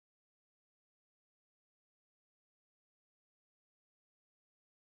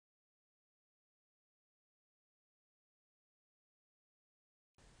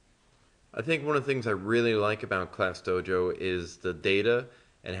I think one of the things I really like about Class Dojo is the data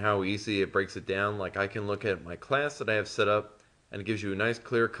and how easy it breaks it down. Like I can look at my class that I have set up and it gives you a nice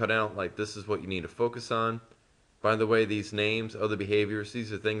clear cutout like this is what you need to focus on. By the way, these names, other behaviors,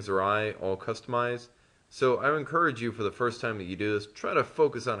 these are things that I all customize. So I would encourage you for the first time that you do this, try to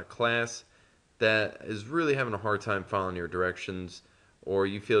focus on a class that is really having a hard time following your directions or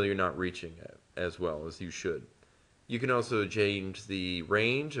you feel you're not reaching it as well as you should. You can also change the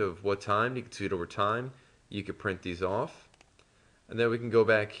range of what time. You can see it over time. You can print these off. And then we can go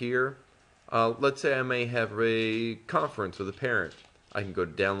back here. Let's say I may have a conference with a parent. I can go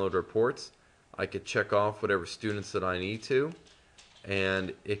to download reports. I could check off whatever students that I need to.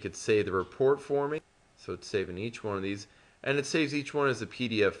 And it could save the report for me. So it's saving each one of these. And it saves each one as a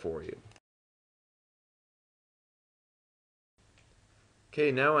PDF for you. Okay,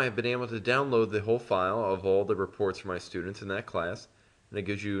 now I have been able to download the whole file of all the reports for my students in that class, and it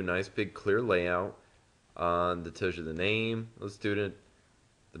gives you a nice big clear layout that tells you the name of the student,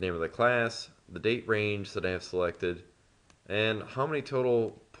 the name of the class, the date range that I have selected, and how many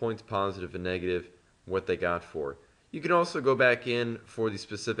total points positive and negative, what they got for. You can also go back in for the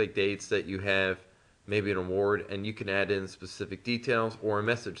specific dates that you have, maybe an award, and you can add in specific details or a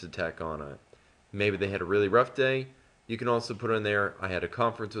message to tack on it. Maybe they had a really rough day. You can also put in there, I had a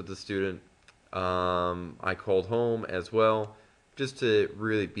conference with the student. I called home as well, just to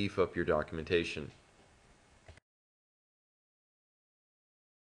really beef up your documentation.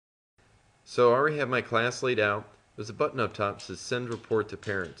 So I already have my class laid out. There's a button up top that says send report to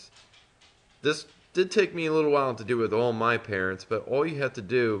parents. This did take me a little while to do with all my parents, but all you have to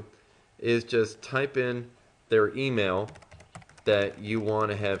do is just type in their email that you want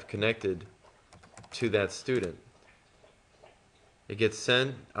to have connected to that student. It gets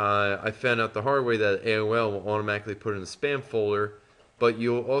sent. I found out the hard way that AOL will automatically put it in the spam folder, but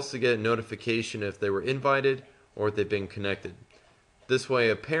you'll also get a notification if they were invited or if they've been connected. This way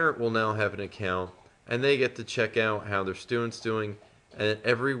a parent will now have an account and they get to check out how their student's doing, and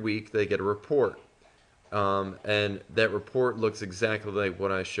every week they get a report. And that report looks exactly like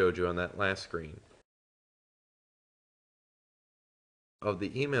what I showed you on that last screen. Of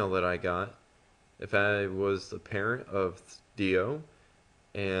the email that I got, if I was the parent of Dio,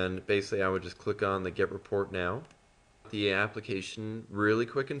 and basically I would just click on the get report now. The application really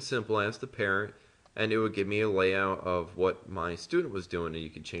quick and simple as the parent, and it would give me a layout of what my student was doing, and you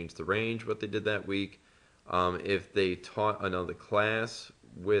could change the range, what they did that week. If they taught another class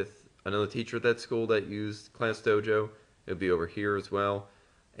with another teacher at that school that used Class Dojo, it would be over here as well.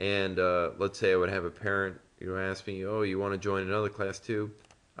 And let's say I would have a parent ask me, oh, you want to join another class too?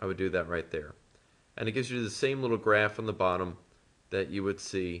 I would do that right there. And it gives you the same little graph on the bottom that you would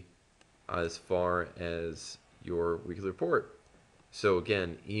see as far as your weekly report. So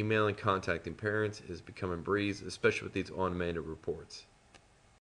again, email and contacting parents is becoming a breeze, especially with these automated reports.